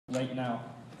right now.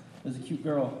 There's a cute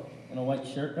girl in a white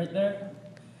shirt right there.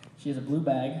 She has a blue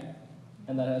bag,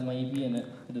 and that has my EP in it.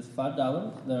 It is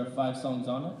 $5. There are 5 songs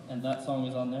on it, and that song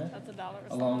is on there. That's $1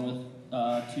 a along song.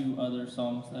 with 2 other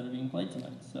songs that are being played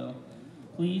tonight. So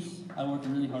please, I worked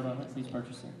really hard on it. Please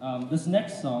purchase it. This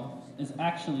next song is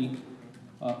actually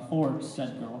for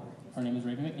said girl. Her name is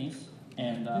Raven McNeese,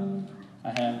 and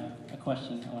I have a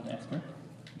question I want to ask her.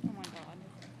 Oh my god.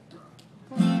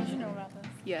 You should know about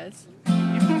this. Yes.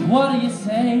 What do you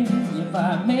say if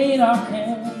I made our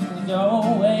cares go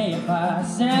away? If I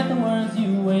said the words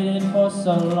you waited for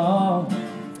so long?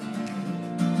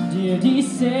 Dear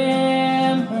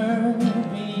December,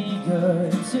 be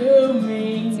good to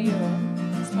me.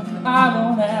 I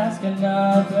won't ask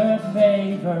another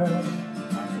favor.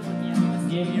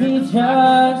 Give me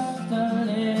just a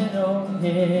little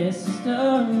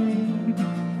history,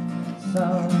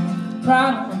 some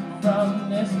product from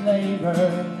this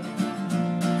labor.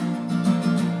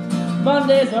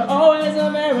 Mondays are always a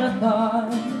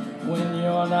marathon when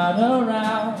you're not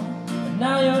around. But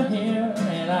now you're here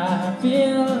and I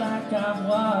feel like I've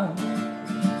won.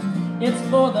 It's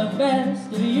for the best,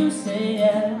 do you say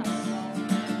yes?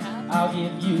 I'll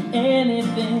give you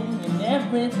anything and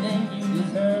everything you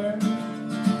deserve.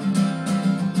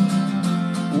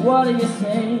 What do you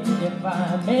say if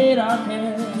I made our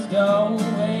cares go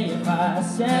away? If I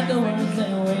said the words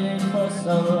they waited for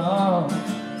so long?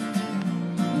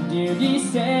 Dear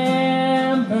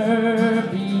December,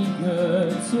 be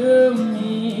good to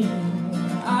me.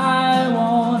 I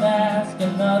won't ask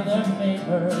another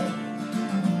favor.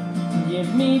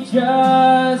 Give me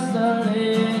just a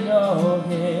little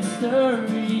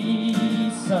history,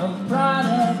 some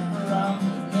product from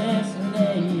this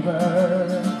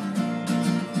labor.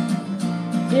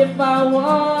 If I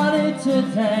wanted to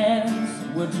dance,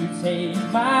 would you take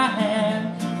my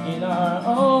hand in our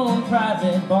own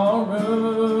private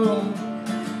ballroom?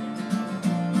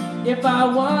 If I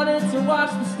wanted to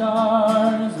watch the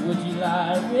stars, would you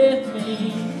lie with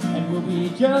me? And would we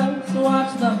just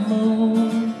watch the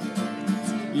moon?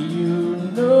 You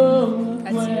know the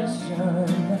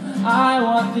question, I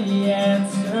want the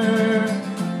answer.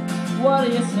 What do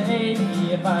you say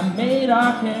if I made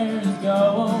our cares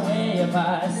go away? If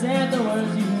I said the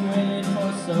words you waited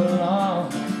for so long?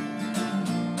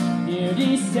 Dear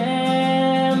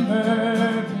December,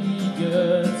 be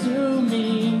good to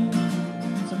me.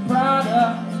 Some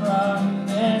product from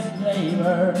this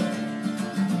labor.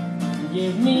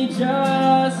 Give me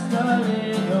just a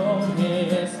little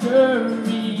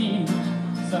history.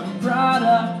 Some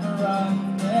product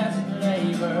from this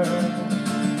labor.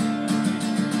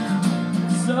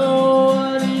 So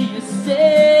what do you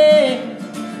say?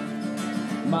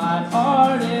 My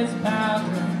heart is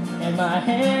pounding and my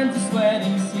hands are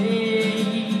sweating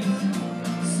seas.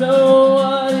 So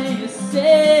what do you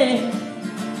say?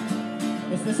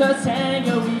 Is this a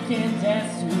tango we can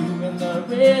dance to in the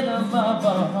rhythm of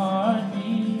a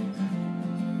heartbeat?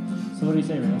 So what do you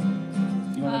say, Rita?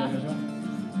 You want to do this one?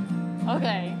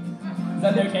 Okay. Is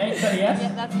that okay? Is that a yes?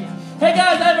 Yeah, that's a yes. Hey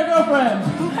guys, I have a girlfriend!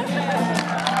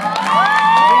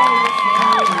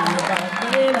 If I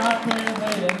made our plans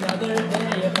wait another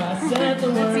day, if I said the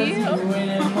words you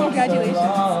waited for so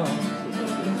long.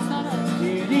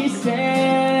 Dear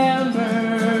December,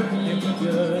 be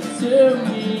good to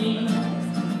me.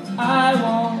 I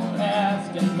won't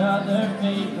ask another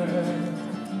favor.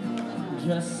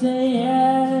 Just say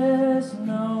yes,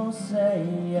 no, say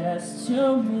yes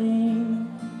to me.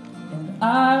 And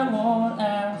I won't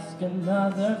ask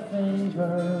another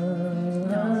favor.